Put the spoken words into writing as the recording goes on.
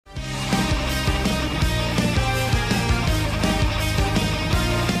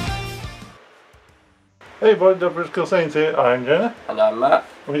Hey boy, the Britical Saiyans here, I'm Jenna. And I'm Matt.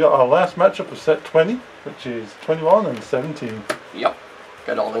 We got our last matchup of set 20, which is 21 and 17. Yep.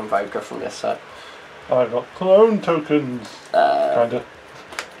 Good old Invoker from this set. I've got clone tokens, kinda.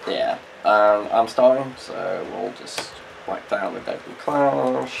 Yeah. I'm starting, so we'll just whack down with Deadly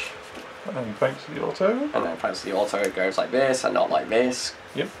Clash. And thanks to the auto. And then thanks to the auto it goes like this and not like this.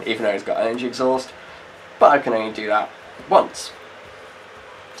 Yep. Even though it's got energy exhaust. But I can only do that once.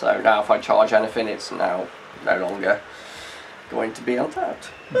 So now if I charge anything, it's now no longer going to be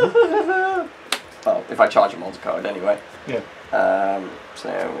untapped. Well, if I charge a multi-card anyway. Yeah.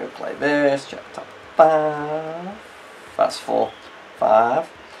 So we'll play this, check top 5. That's 4, 5.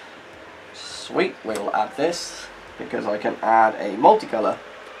 Sweet, we'll add this because I can add a multicolour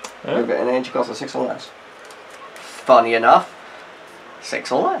with an energy cost of 6 or less. Funny enough,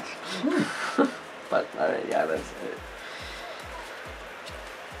 6 or less. But yeah, that's it.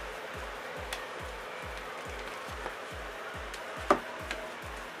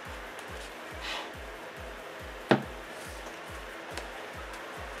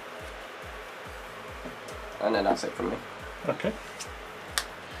 And then that's it from me. Okay.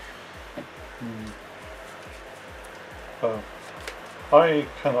 Well, I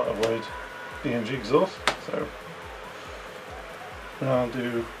cannot avoid the energy exhaust, so I'll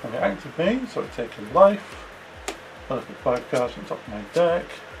do my active main, so I take a life, I look at 5 cards on top of my deck,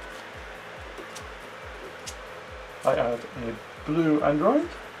 I add a blue android,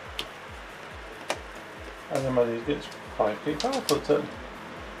 and then my lead gets 5k power for the turn.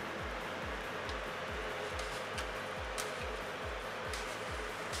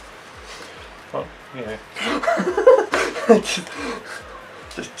 Oh, yeah.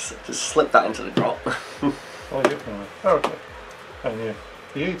 just slip that into the drop. Oh, okay. And yeah,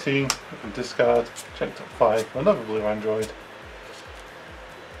 the 18, if we discard, check top 5, another blue android.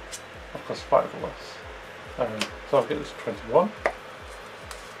 Of course, 5 or less. So I'll get this 21.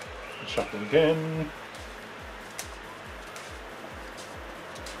 And shuffle again.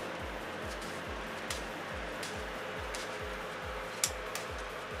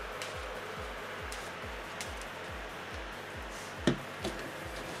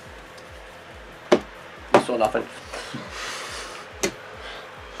 Saw nothing.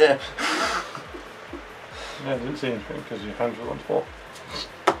 Yeah. Yeah, I didn't see anything because your hands were on 4.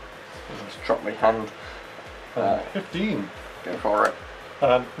 Just drop my hand. 15. Go for it.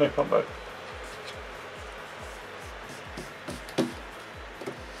 And no combo.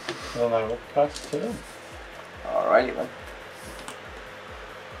 And I will pass turn. Alrighty then.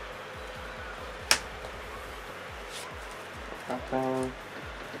 Happen.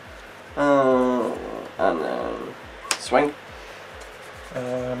 And then swing.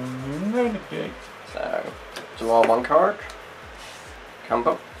 No negate. So draw 1 card.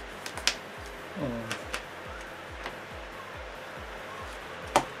 Combo.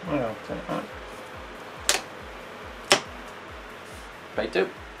 Well, I'll take that. Pay 2.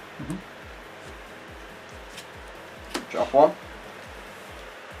 Drop 1.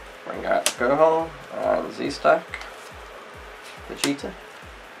 Bring out Gohan and Z stack. Vegeta.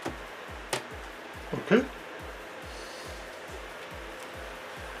 Okay.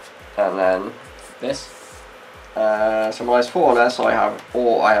 And then this. Symbolize 4 or less, I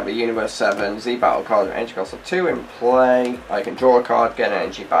have a Universe 7 Z battle card with energy cost of 2 in play. I can draw a card, get an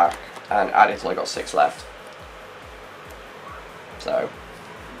energy back, and add it till I got 6 left. So,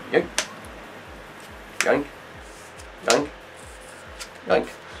 yoink, yoink, yoink, yoink.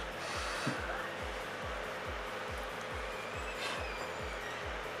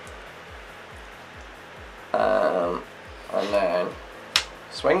 And then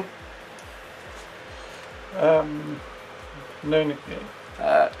swing. No negate.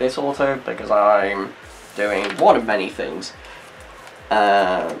 This auto because I'm doing one of many things.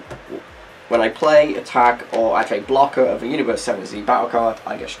 When I play, attack, or add a blocker of a Universe 7 Z battle card,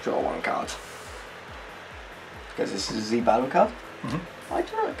 I get to draw 1 card. Because this is a Z battle card, I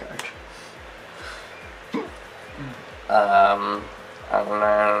draw a card. And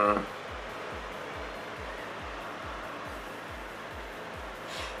then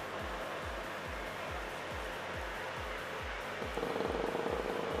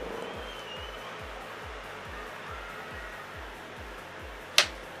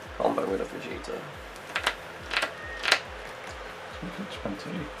combo with a Vegeta. 20.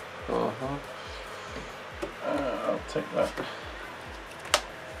 Uh-huh. I'll take that.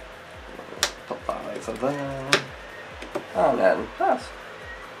 Put that over there. And then pass.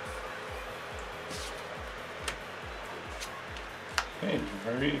 Okay,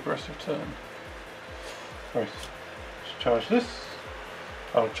 very aggressive turn. Right, let's charge this.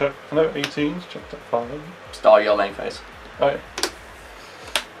 I'll check. No, 18s. Check top 5. Start your main phase. Oh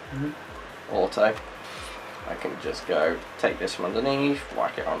yeah. Auto. I can just go take this from underneath,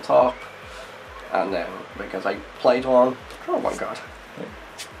 whack it on top, and then because I played one, draw one card. Yeah.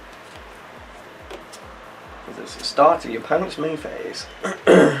 This is the start of your opponent's main phase.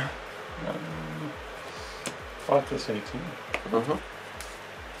 5 plus 18. Mm-hmm.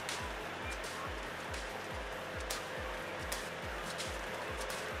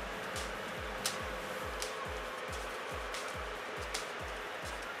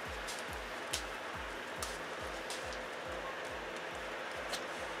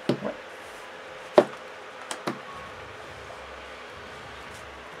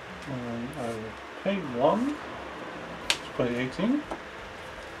 I will pay 1 to play 18.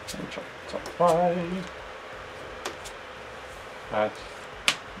 And chop top 5. Add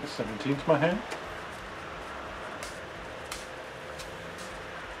the 17 to my hand.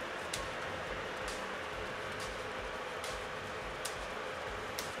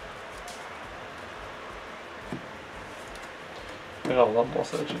 I got a lot more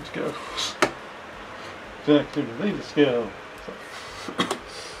searching to go. Didn't actually leave the skill. So.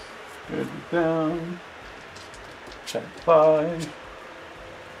 Good down. Check 5.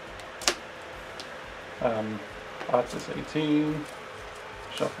 Add this 18.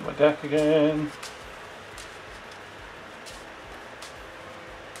 Shuffle my deck again.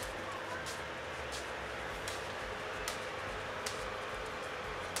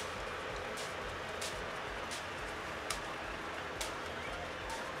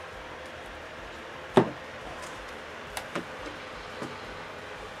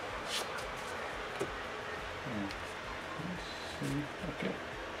 Okay.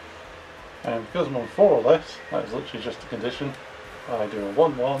 And because I'm on 4 or less, that is literally just a condition. I do a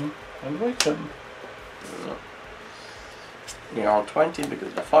 1-1 and awaken. You're on 20 because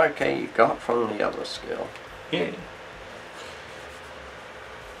of the 5k you got from the other skill. Yeah.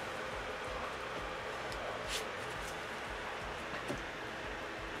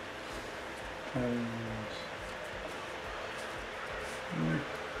 And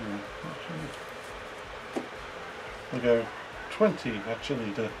we go 20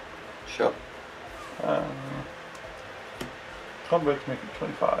 actually to Sure. combo to make it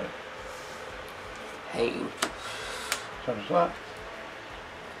 25. Hey. Change that.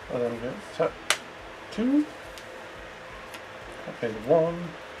 And then we go tap 2. I pay the 1.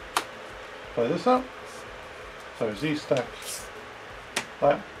 Play this up. So Z stacks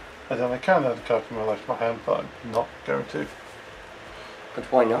that. And then I can add a card from my left my hand, but I'm not going to. But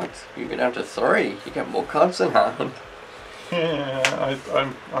why not? You get down to 3. You get more cards in hand. Yeah,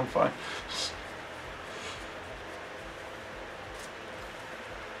 I'm fine.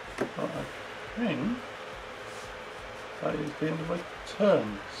 But I think that is the end of my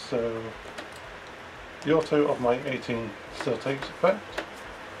turn. So the auto of my 18 still takes effect.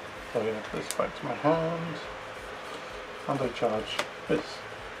 So I add this back to my hand, and I charge this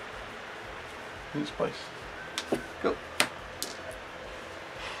in its place. Cool.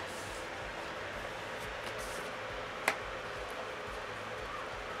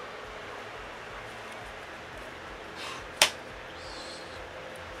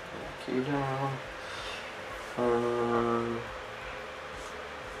 You down.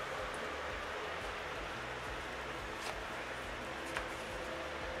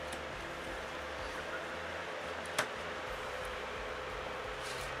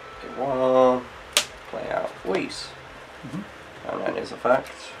 Get 1. Play out Whis. And then his effect.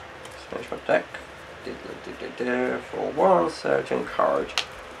 Finish my deck. For 1 certain card.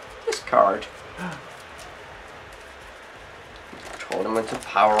 This card. Tournament of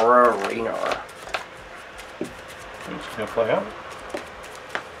Power Arena. I'm just going to play out.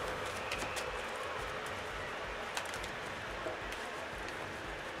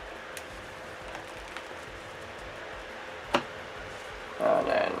 And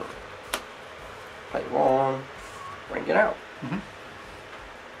then play 1, bring it out.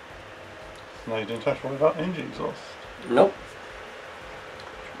 So now you didn't have to worry about energy exhaust. Nope.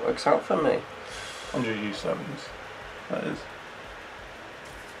 Which works out for me. On your U7s, that is.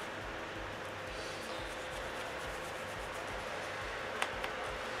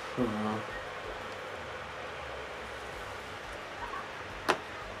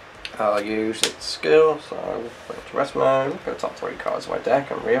 I'll use its skill, so I'll put it to rest mode, look at the top 3 cards of my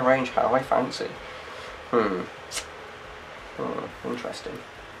deck and rearrange how I fancy. Interesting.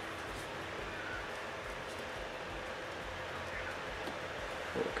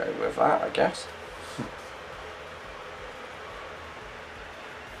 We'll go with that, I guess.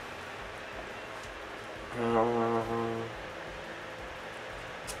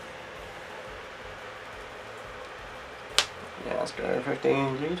 Let's go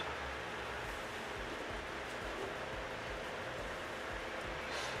 15 lead.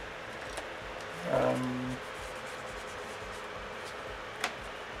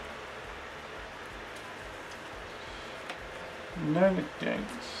 No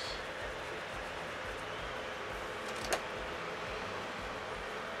negates.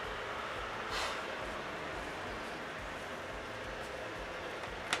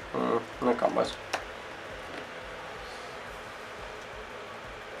 No combos.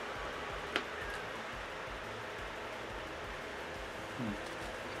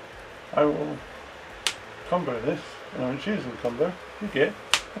 I will combo this, and when choosing the combo, you get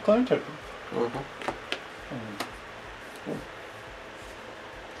a clone token. Cool.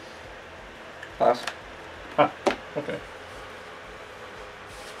 Pass. Ah, okay.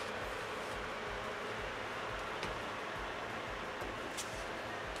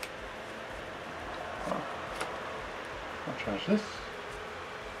 I'll charge this.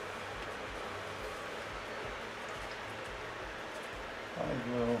 I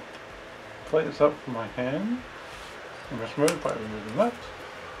will play this up from my hand in this mode by removing that.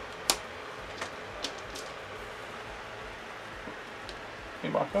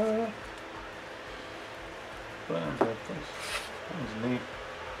 Marker. Then place underneath.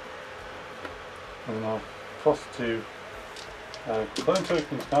 And then I'll force to clone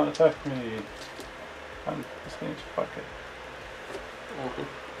tokens can't attack me. And this thing's fuck it.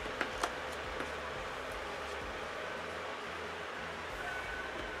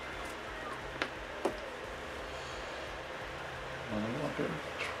 And I'll do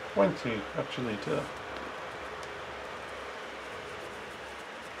 20 actually to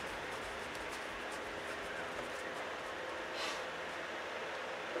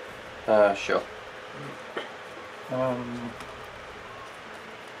sure.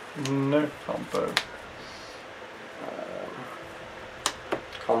 No combo.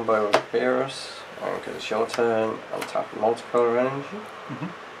 Combo of Beerus, and because it's your turn, I'll tap multicolor energy.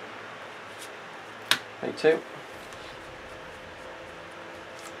 P2.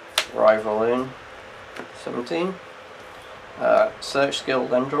 Rival in 17. Search skill,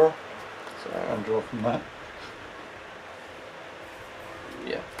 then draw. So, And draw from that.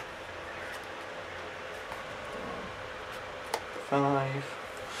 yeah. 5.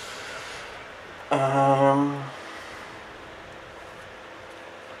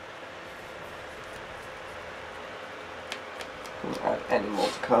 Add any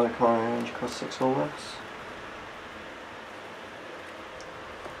multicolour range cost 6 or less.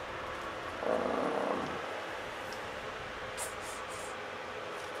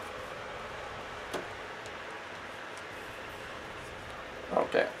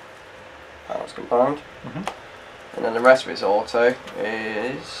 Okay, powers combined. And then the rest of its auto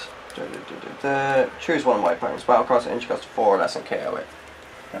is choose one of my opponent's battle cards, and cost 4 or less and KO it.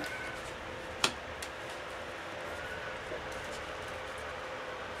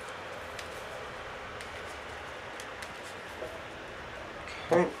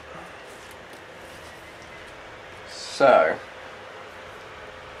 Okay. So,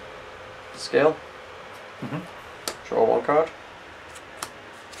 skill. Draw one card.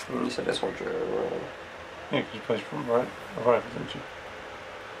 And you said this one drew. Yeah, because you play from right, didn't you?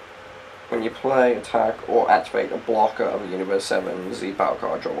 When you play, attack, or activate a blocker of a Universe 7 Z battle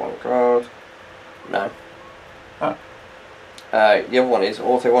card, draw one card. No. Ah. The other one is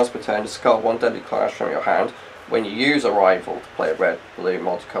auto once per turn, discard one deadly clash from your hand. When you use a rival to play a red, blue,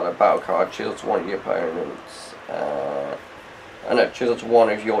 multicolour battle card, choose up to one of your opponents. Choose up to one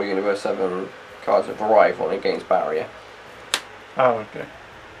of your Universe 7 cards with a rival and it gains barrier. Oh, okay.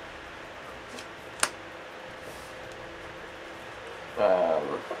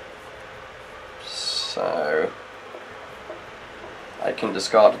 So I can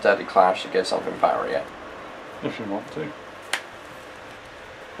discard a deadly clash to give something barrier. If you want to.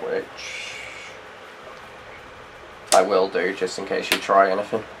 Which I will do just in case you try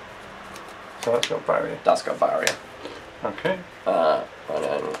anything. So that's got barrier. That's got barrier. Okay. And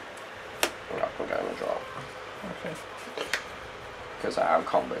then I can go and drop. Okay. Because I have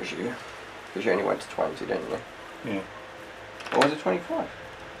combos you. Because you only went to 20, didn't you? Yeah. Or was it 25?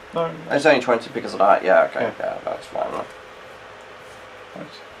 No. It's only 20 because of that. Yeah, okay. Yeah. Yeah, that's fine. Right.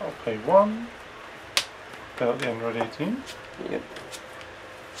 I'll pay 1. Go at the end road 18. Yep.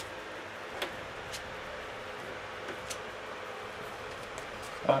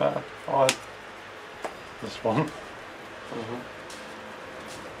 I'll add this one.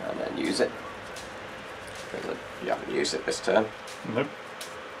 And then use it. Because you haven't used it this turn. Nope.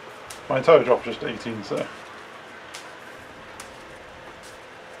 My entire drop's just 18, so.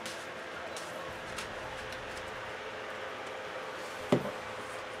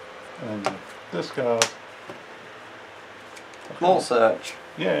 and discard. More search.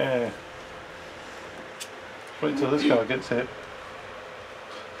 Yeah. Wait till this card gets hit.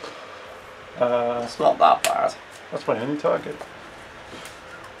 It's not that bad. That's my only target.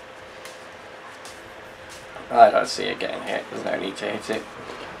 I don't see it getting hit. There's no need to hit it.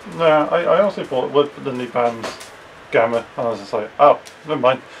 No, I also thought it would, but then they banned Gamma, and I was just like, oh, never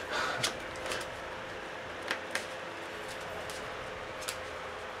mind.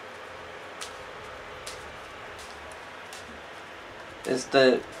 It's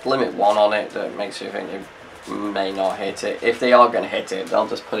the limit 1 on it that makes you think you may not hit it. If they are going to hit it, they'll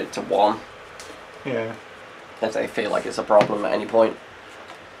just put it to 1. Yeah. If they feel like it's a problem at any point.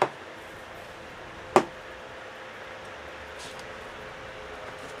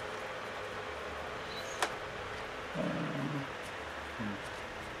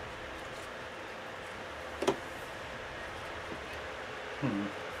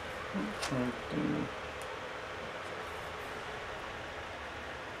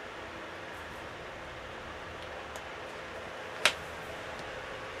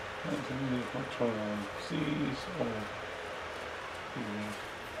 Which one C's or B's?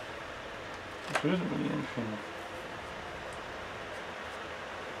 Which isn't really anything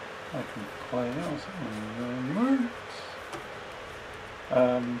I can play else at the moment.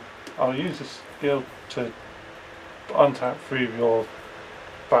 I'll use a skill to untap 3 of your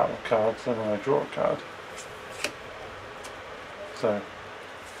battle cards and then I draw a card. So,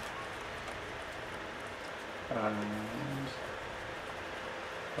 and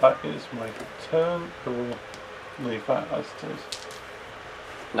that is my turn. We'll leave that as it is.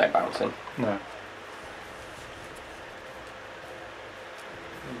 No bouncing. No.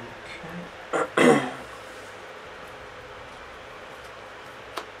 Okay.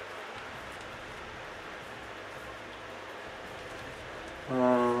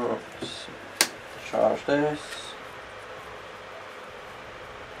 Let's charge this.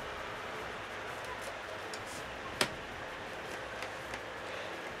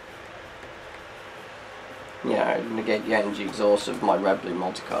 Yeah, I negate the energy exhaust of my red blue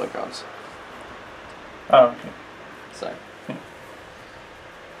multicolour cards. Oh, okay. So. Yeah.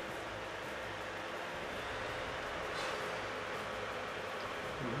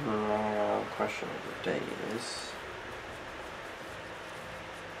 Question of the day is.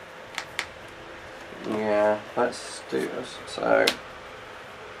 Yeah, let's do this. So.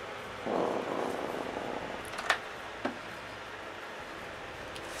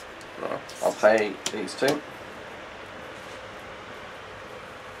 I'll pay these 2.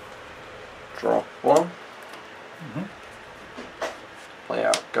 Drop 1. Play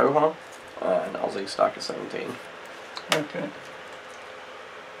out Gohan and Aussie stack of 17. Okay.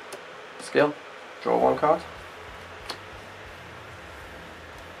 Skill. Draw 1 card.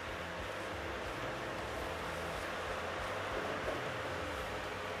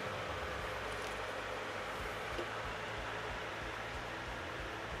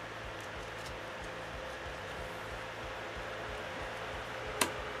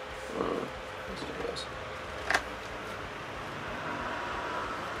 Let's do this.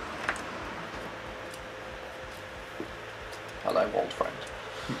 Hello, old friend.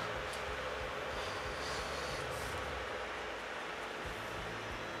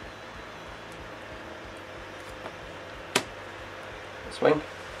 Swing.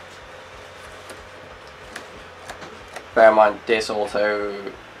 Bear in mind, this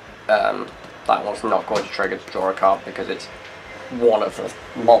auto, that one's not going to trigger to draw a card because it's one of the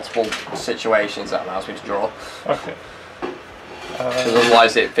multiple situations that allows me to draw. Okay. Because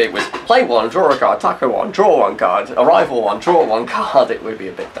otherwise, if it was play 1, draw a card, tackle 1, draw 1 card, arrival 1, draw 1 card, it would be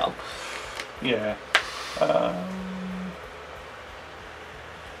a bit dumb. Yeah.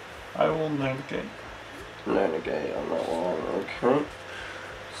 I will no negate. No negate on that one, okay.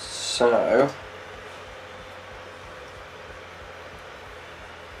 So.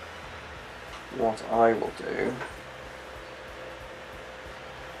 What I will do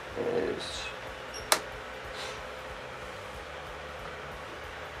is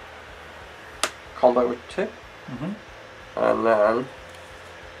combo with 2, and then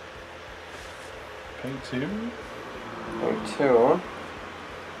Pay 2. pay 2 on.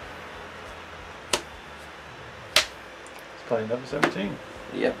 Let's play number 17.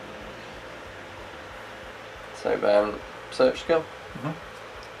 Yep. So search skill.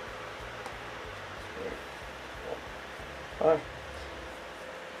 5.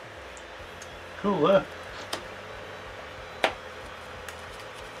 Cool there.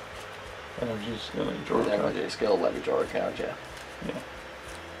 Energy skill, let you draw a card. Energy skill, let me draw a card, yeah. Yeah.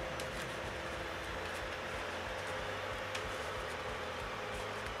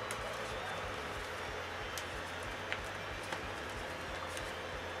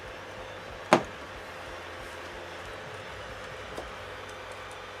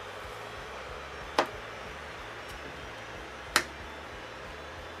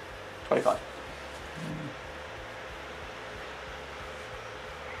 25.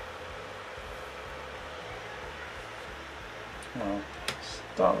 Well,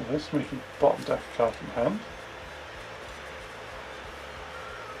 start with this, making bottom deck a card in hand.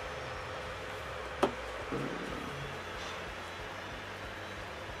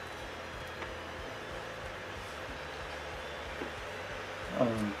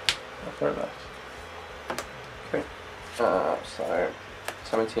 I'll throw that. Okay. So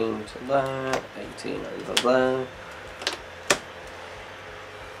 17 to there, 18 over there.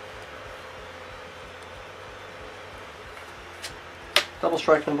 Double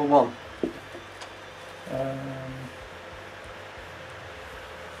strike number 1.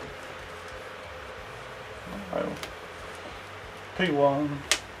 I'll P1,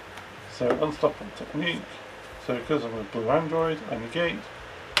 so unstoppable technique. So because I'm a blue android, I negate,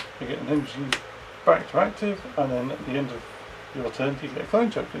 I get an energy back to active, and then at the end of your turn you get a clone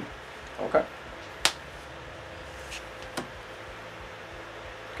token. Okay.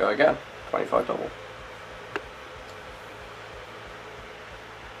 Go again, 25 double.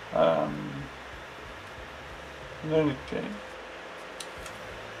 No negate.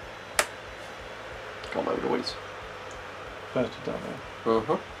 Got load of weights. 30 double.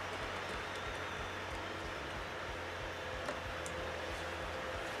 Mm-hmm.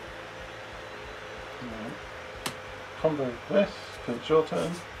 Combo this, because it's your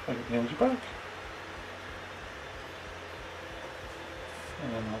turn, I get the energy back.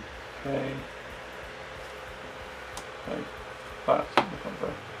 And then I'll pay that in the combo.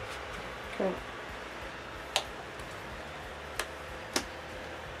 Okay.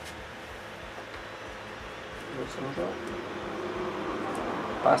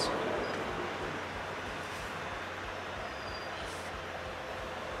 Pass.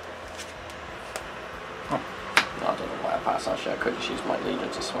 I don't know why I pass. Actually, I could just use my leader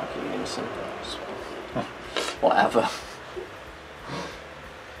to smack you in some. Whatever.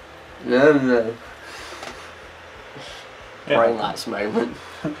 No. Brain lapse moment.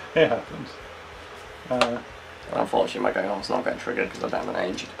 It happens. Unfortunately, my going on's not getting triggered because I don't have an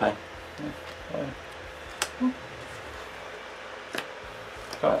energy to pay.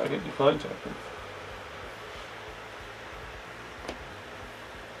 Can't forget your clone token.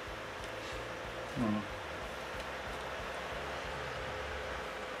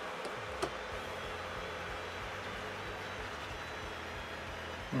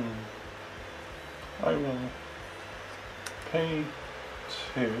 I will pay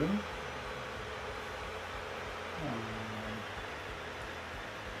 2.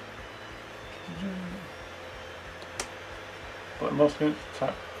 But I'm also going to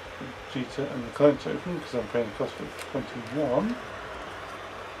tap Vegeta and the clone token because I'm paying the cost of 21. Let's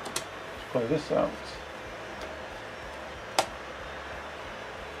play this out.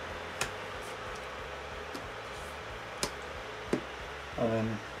 And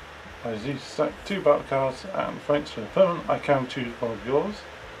then I stack 2 battle cards, and thanks to the opponent I can choose one of yours.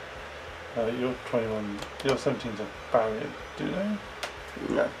 Your 21, your 17's a barrier, do they?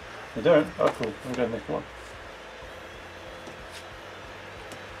 No. They don't? Oh cool, I'm going to nick one.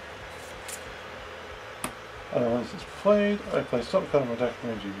 And once it's played, I play stop card on my deck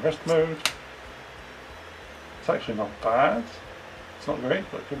and in rest mode. It's actually not bad. It's not great,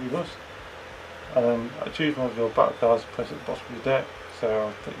 but it could be worse. And then I choose one of your battle cards, place it at the bottom of your deck, so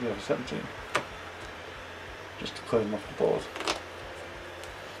I'll take the other 17. Just to clear them off the board.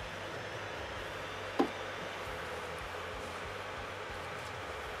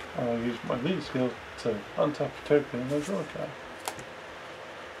 And I'll use my lead skill to untap a token and then draw a card.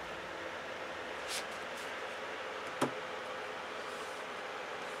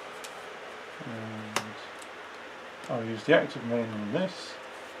 I'll use the active main on this,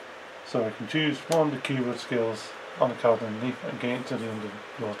 so I can choose one of the keyword skills on the card underneath and gain it to the end of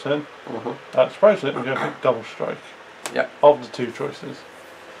your turn. Surprisingly, I'm going to pick double strike of the 2 choices,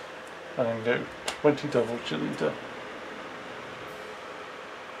 and then go 20 double cheerleader.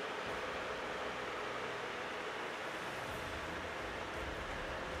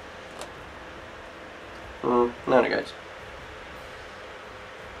 No negates.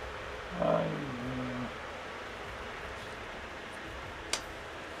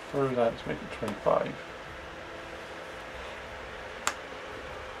 Through that to make it 25.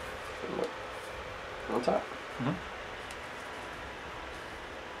 What's that?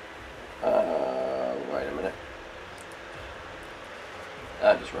 Wait a minute.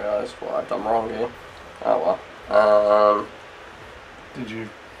 I just realised what I've done wrong here. Oh well. Did you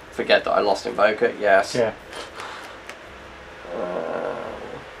forget that I lost Invoker? Yes. Yeah.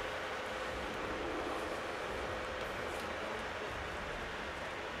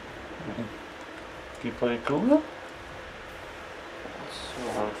 play cooler? That's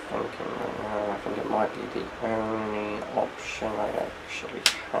what I'm thinking right now. I think it might be the only option I actually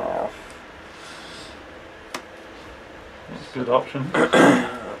have. That's a good option.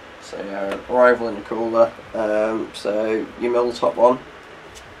 So yeah, arrival in the cooler. So you mill the top one,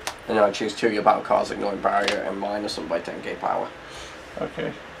 and then I choose 2 of your battle cards, ignoring barrier and minus them by 10k power.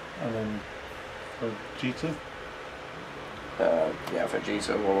 Okay, and then for G2? Yeah, for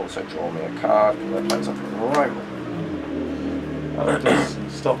G2 will also draw me a card because I play something from arrival. That does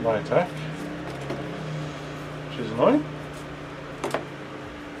stop my attack, which is annoying.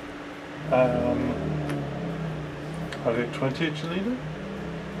 I'll get 20 at your leader.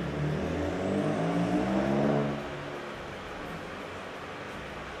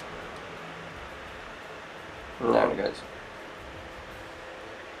 And down it goes.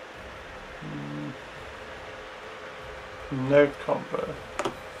 No combo.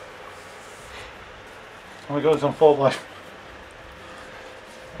 Oh my god, it's on 4 life.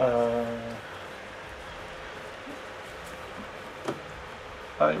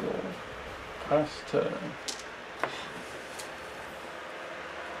 I will pass turn.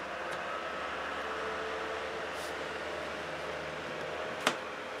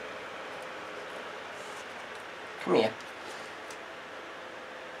 Come here.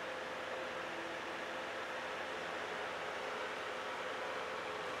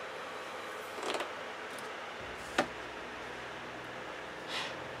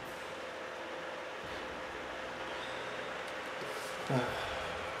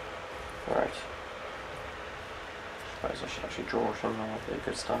 Right. Suppose I should actually draw some. That'd be a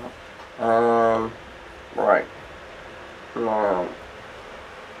good start. Right. Now,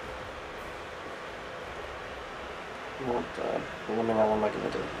 what let me know what am I gonna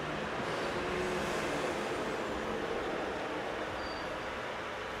do.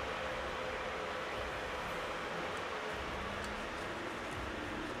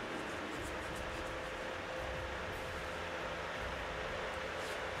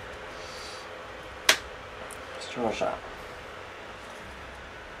 Draw a shot.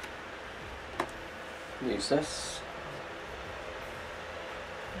 Use this.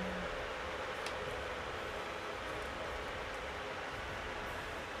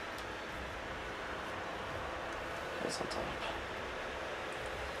 Place on top.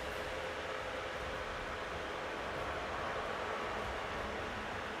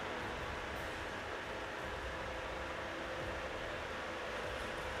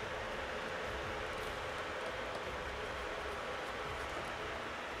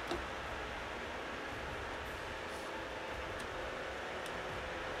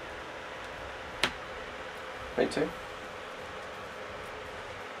 Two.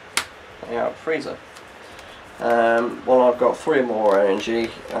 Yeah, freezer. Well, I've got 3 more energy.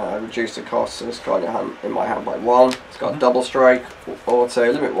 Reduce the cost of this card in my hand by 1. It's got double strike,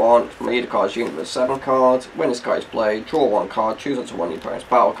 auto, limit 1. My leader card's unit with 7 cards. When this card is played, draw 1 card, choose up to 1 of your opponent's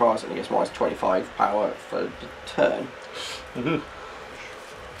battle cards, and he gets minus 25 power for the turn. Draw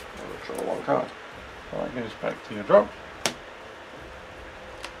 1 card. Well, that goes back to your drop.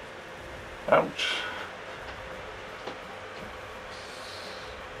 Ouch.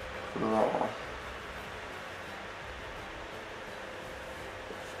 No.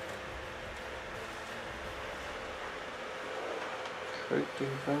 Could do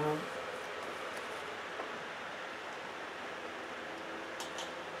that.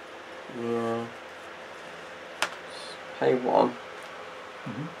 Yeah. Pay 1.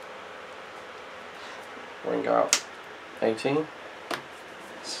 Ring out 18.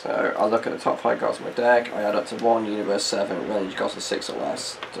 So I look at the top 5 cards of my deck, I add up to 1, universe 7, range cost of 6 or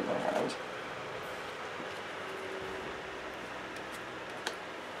less to my hand.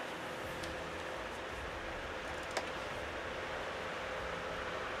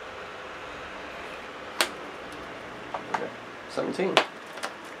 Okay. 17.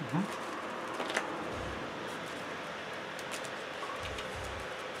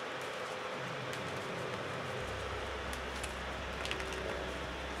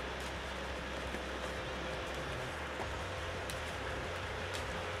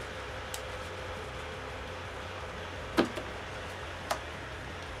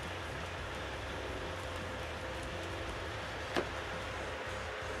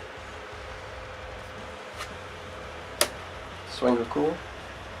 Swing of cool.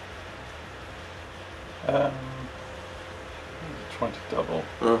 20 double.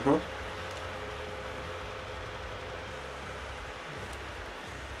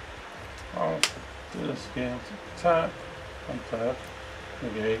 I'll do this again. Attack, untap,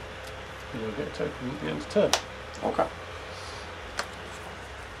 negate, and you'll get a token at the end of turn. Okay.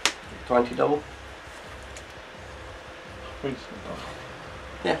 20 double. Wait,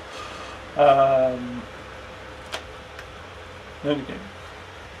 Yeah. no game.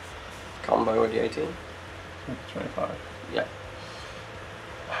 Combo with the 18. 25. Yeah.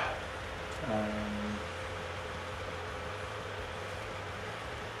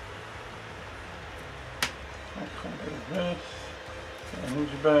 I can't do this.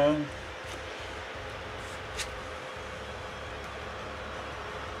 Energy burn.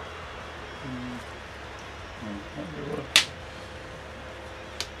 Can't do it.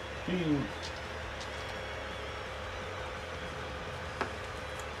 Bean.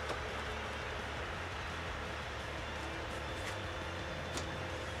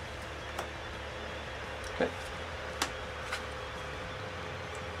 Okay.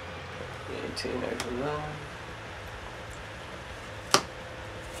 18 over there.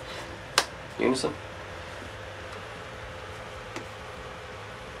 Unison.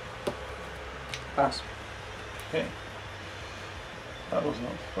 Pass. Okay. That was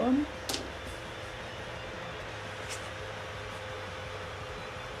not fun.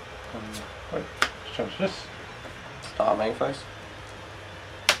 Right, let's change this. Start main phase.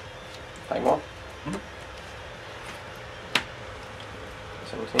 Playing one.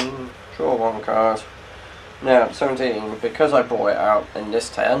 17. Draw one card. Now 17, because I brought it out in this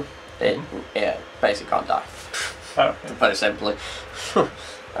turn, it basically can't die. Okay. To put it simply.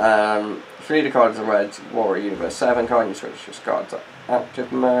 3 the cards are red, Warrior Universe 7 card, you switch this card to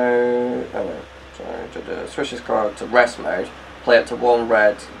active mode. Switch this card to rest mode. Play it to 1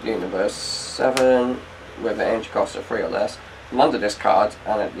 red Universe 7 with an energy cost of 3 or less. I'm under this card,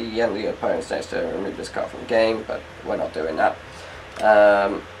 and at the end of the opponent's next turn, remove this card from the game, but we're not doing that.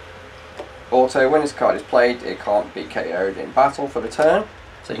 Also, when this card is played, it can't be KO'd in battle for the turn,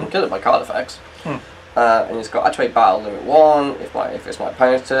 so you can kill it by card effects. And it's got activate battle limit 1. If it's my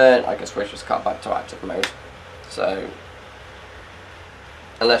opponent's turn, I can switch this card back to active mode. So,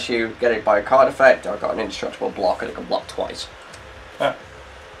 unless you get it by a card effect, I've got an indestructible block and it can block twice. Ah.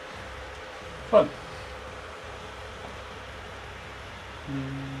 Fun.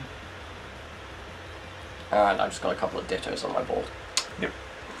 And I've just got a couple of dittos on my board. Yep.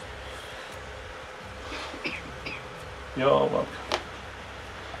 You're welcome.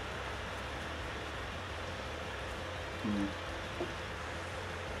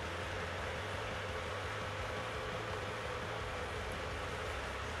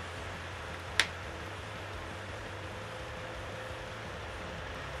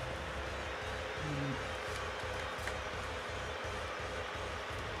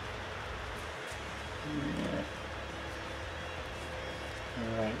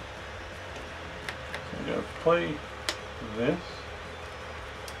 Alright. So I'm going to play this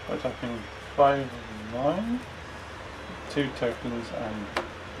by tapping 5 of 9, 2 tokens and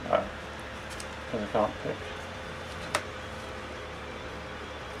that, because I can't pick.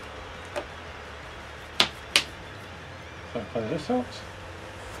 So I play this out.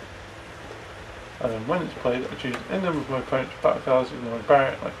 And then when it's played, I choose any number of my opponent's battle cards, ignore my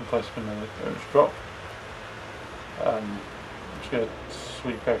barrier, and I can place them in the opponent's drop. I'm just going to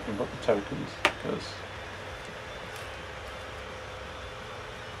sweep everything but the tokens, because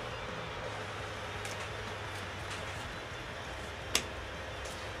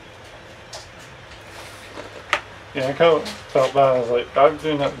yeah, I kind of felt bad. I was like, I'm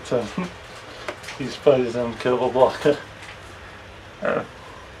doing that the turn. He's played his unkillable blocker.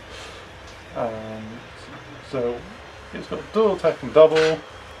 So it's got dual attack and double.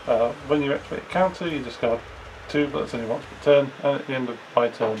 When you activate a counter, you discard 2, but that's only once per turn. And at the end of my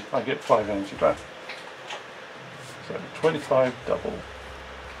turn, I get 5 energy back. So 25 double.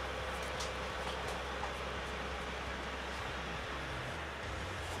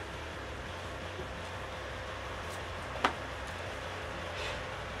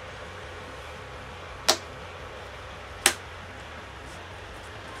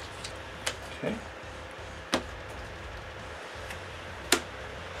 Okay.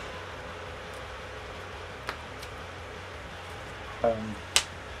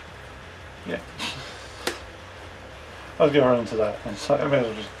 Yeah. I was going to run into that, and so I may as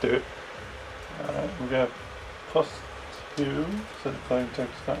well just do it. We're going to +2, so the flame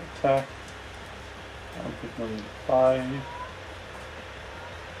takes that attack. I'm picking 5.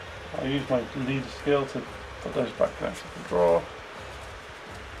 I'll use my leader skill to put those back down to the draw.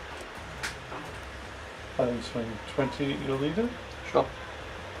 And then swing 20 at your leader. Sure.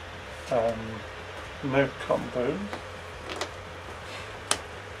 No combos.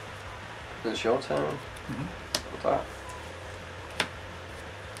 It's your turn. What's that?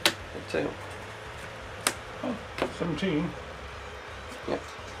 2. Oh, 17. Yeah.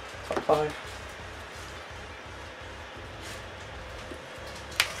 Top 5.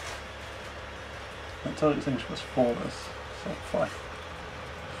 Until it thinks was flawless. So fine.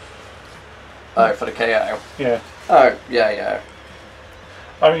 Oh, for the KO? Yeah. Oh, yeah.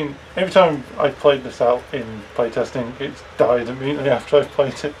 I mean, every time I've played this out in playtesting, it's died immediately after I've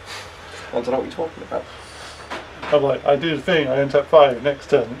played it. I don't know what you're talking about. I'm like, I do the thing, I untap 5, next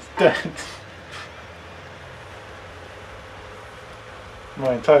turn it's dead.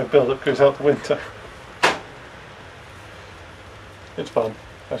 My entire build-up goes out the window. It's fun,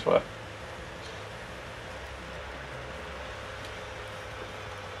 I swear.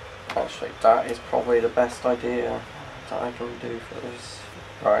 Actually, that is probably the best idea that I can do for this.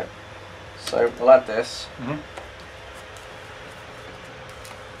 Right, so we'll add this.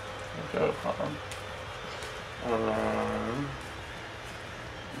 Go on.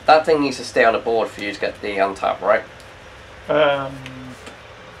 That thing needs to stay on the board for you to get the untap, right? At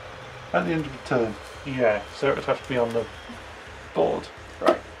the end of the turn, yeah, so it would have to be on the board.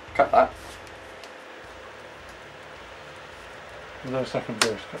 Right, cut that. There's no second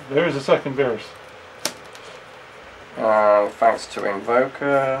Virus. There is a second Virus. Thanks to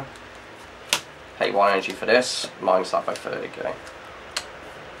Invoker. Pay 1 energy for this, minus that by 30k.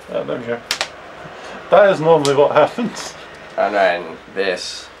 There we go. That is normally what happens. And then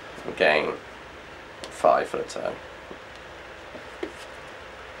this, gain 5 for the turn.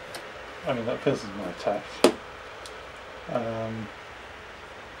 I mean, that pisses my attack.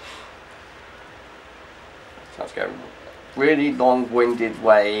 Sounds like a really long-winded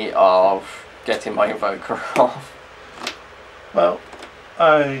way of getting my Invoker off. Well,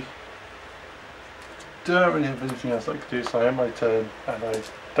 I don't really have anything else I could do, so I end my turn and I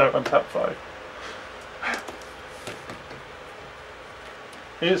don't untap 5.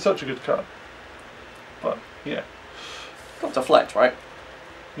 It is such a good card. But, yeah. Got deflect, right?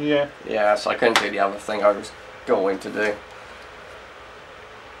 Yeah. Yeah, so I couldn't do the other thing I was going to do.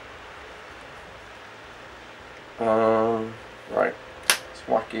 Right. Let's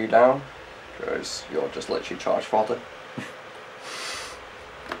whack you down, because you're just literally charge fodder.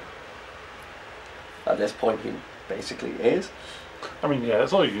 At this point he basically is. I mean, yeah,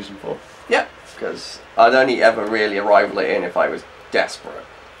 that's all you use them for. Yeah, because I'd only ever really arrival it in if I was desperate.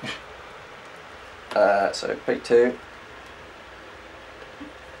 So pick 2.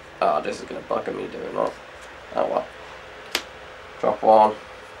 Ah, this is going to bugger me doing that. Oh well. Drop 1.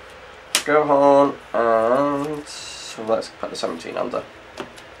 Go on, and so let's put the 17 under.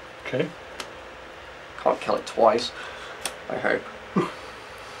 Okay. Can't kill it twice, I hope.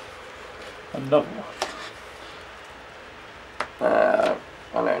 Another one.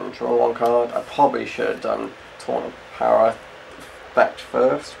 And then draw 1 card. I probably should have done Torn of Power effect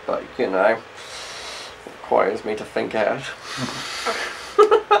first, but you know, it requires me to think ahead.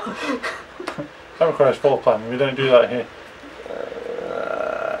 That requires floor planning, we don't do that here.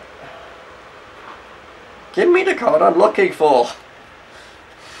 Give me the card I'm looking for!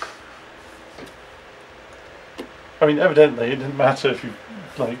 I mean, evidently it didn't matter if you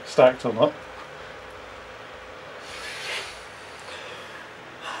like stacked or not.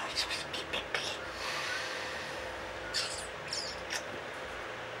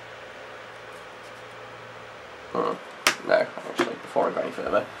 No, actually, before I go any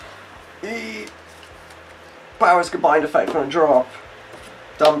further. Powers combined effect on a drop.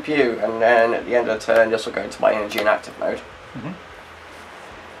 Dump you, and then at the end of the turn this will go into my energy in active mode.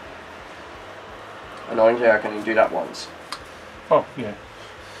 Annoyingly, I can only do that once. Oh, yeah.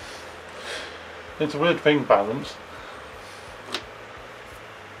 It's a weird thing, balance.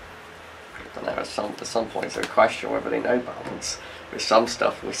 I don't know, at some points I question whether they know balance with some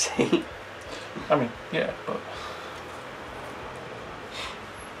stuff we see. I mean, yeah, but...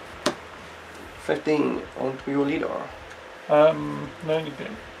 15, on to your leader. No negate.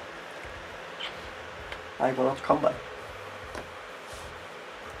 I will not combat.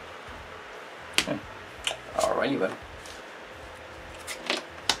 Yeah. Alrighty then.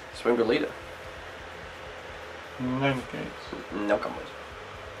 Swing the leader. No negates. No combat.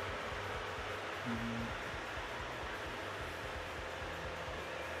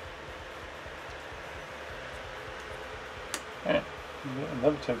 Yeah, you get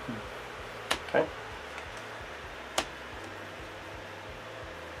another token. Okay.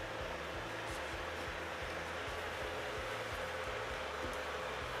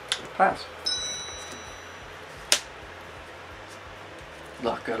 Pass.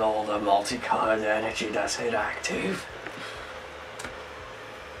 Look at all the multicolored energy that's inactive.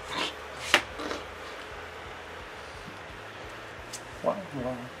 Wow.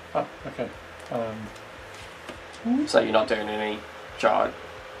 Ah, okay. So you're not doing any charge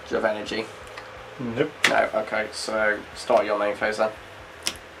of energy? Nope. No, okay, so start your main phase then.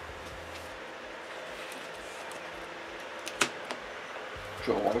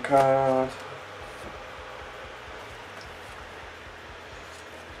 Draw one card.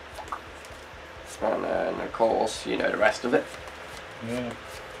 And then, of course, you know the rest of it. Yeah.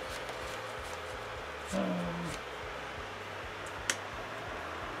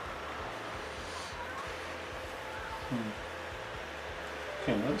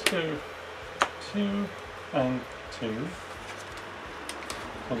 Okay, let's go 2 and 2.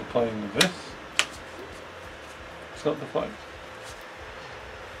 For the playing of this. It's got the flag.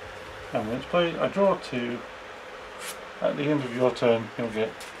 And when it's played, I draw 2. At the end of your turn, you'll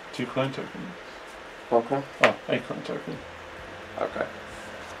get 2 clone tokens. Okay. Oh, a clone token. Okay.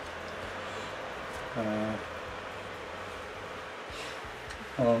 And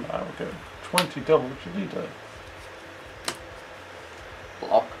I will go 20 double leader.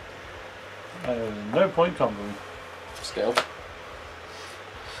 Block. No point combo. Skill.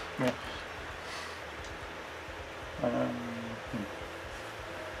 Yeah.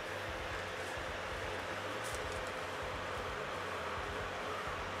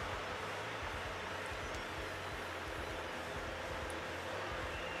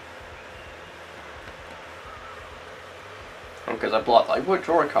 Because I blocked, I would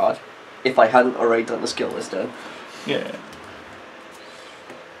draw a card if I hadn't already done the skill this turn. Yeah.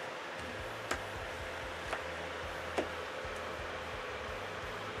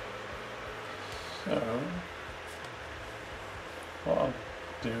 So, what I'll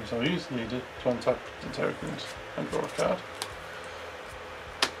do is I'll use leader to untap the tokens and draw a card.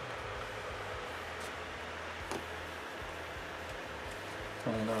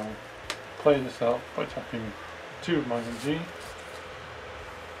 And I'll play this out by tapping 2 of my energy.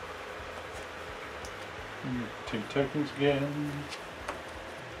 2 tokens again.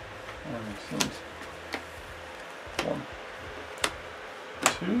 And this 1,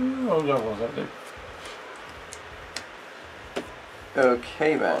 2. Oh, that was that.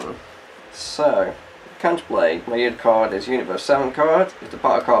 Okay then. So, counterplay. My unit card is Universe 7 card. If the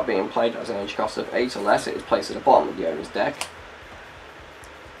battle card being played has an energy cost of 8 or less, it is placed at the bottom of the owner's deck.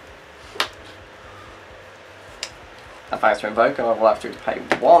 If I have to invoke, I will have to pay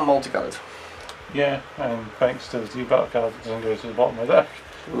 1 multicolored. Yeah, and thanks to the battle card, it doesn't go to the bottom of the deck.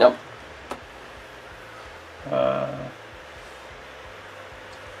 Nope.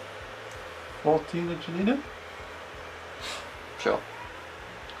 14 Angelina? Sure.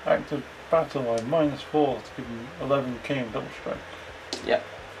 Active battle by -4 to give you 11k in double strike. Yep.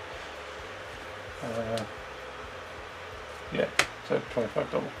 Yeah, so 25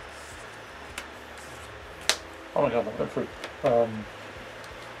 double. Oh my god, that went through.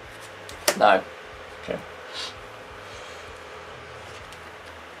 No. Okay.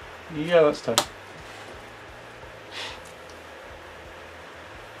 Yeah, that's 10.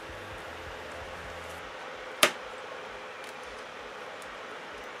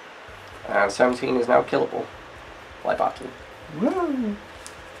 And 17 is now killable by battle. Woo!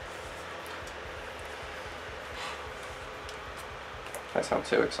 I sound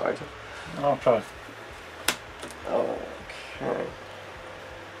too excited. I'll try. Okay.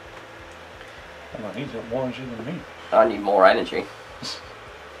 And I need more energy than me. I need more energy.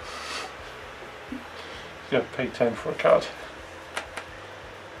 You have to pay 10 for a card.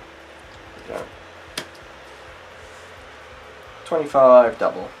 Yeah. 25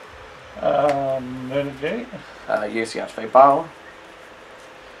 double. Renegade. Use the activate battle.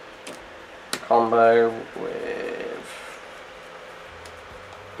 Combo with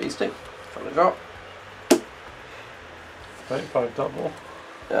Beastie from the drop. 35 double.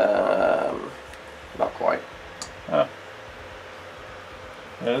 Not quite. Ah.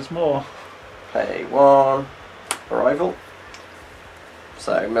 There's more. Pay 1. Arrival.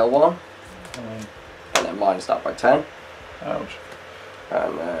 So mill 1. And then minus that by 10. Ouch.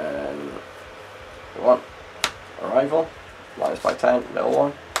 And then 1. Arrival. Minus by 10. Mill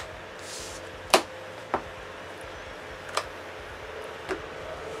 1.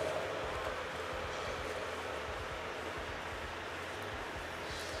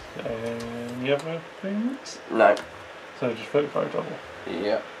 Any other things? No. So just 35 double.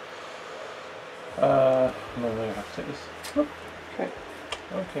 Yeah. No, I have to take this. Oh, Okay.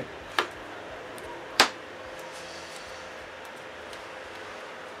 okay.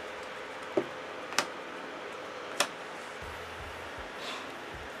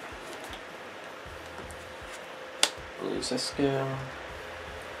 Use this skill.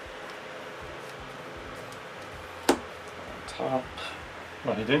 Top.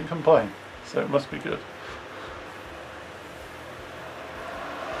 Well, he didn't complain, so it must be good.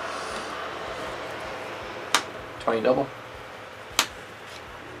 $20 double.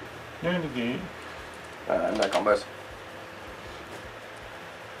 No negate. No combos.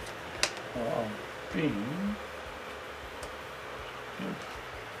 I'll be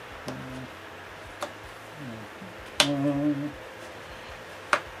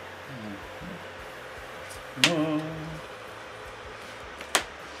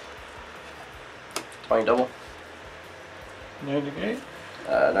Twenty double. no negate.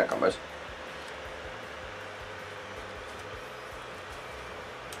 No combos.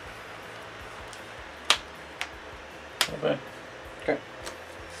 Okay. Okay.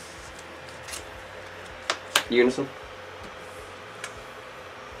 Unison.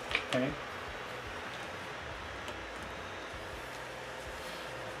 Okay.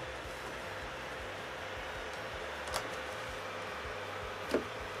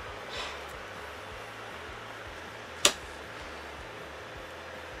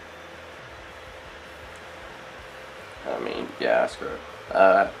 I mean, yeah, screw it.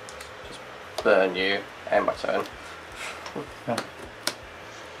 Just burn you, end my turn.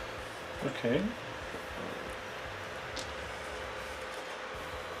 Okay.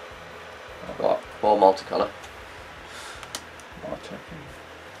 What? More multicolour. More attacking.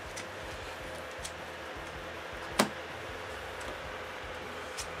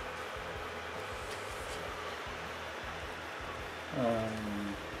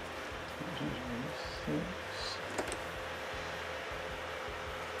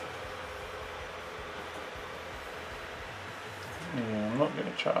 Yeah, I'm not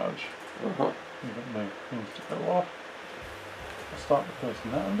going to charge. You've got no things to go off. I'll start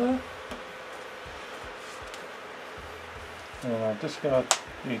replacing that under. And I'll discard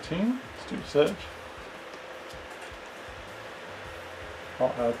 18. Let's do search.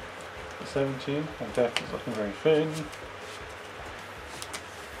 I'll add the 17. My deck is looking very thin.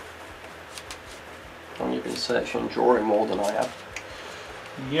 And you've been searching and drawing more than I have.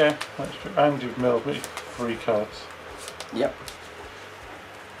 Yeah, that's true. And you've milled me 3 cards. Yep.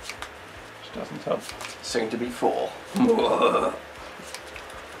 Which doesn't help. Soon to be 4.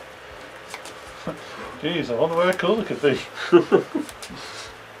 Jeez, I wonder where a colour could be.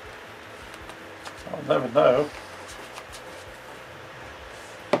 I'll never know.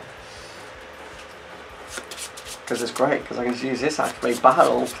 Because it's great, because I can just use this activate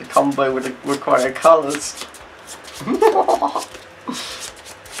battle to combo with the required colours.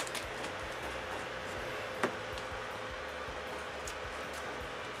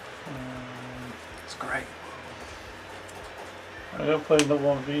 It's great. I'm going to play another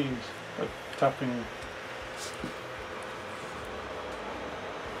one of these, like tapping.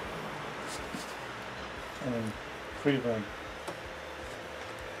 And then free burn.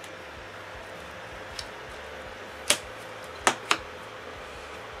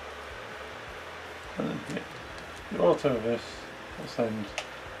 And then yeah, the auto of this will send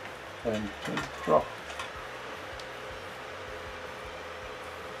them to drop.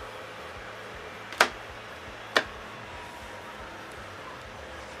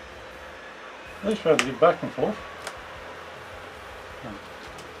 Let's try to get back and forth.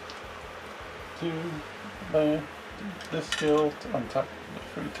 2 there. Do this skill to untap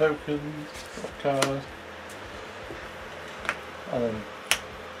the 3 tokens, draw a card. And then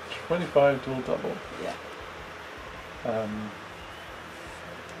 25 dual double. Yeah.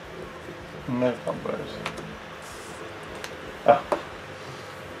 No combos. Ah.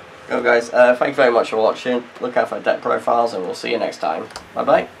 Well guys, thank you very much for watching. Look out for deck profiles and we'll see you next time. Bye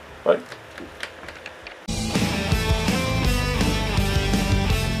bye. Bye.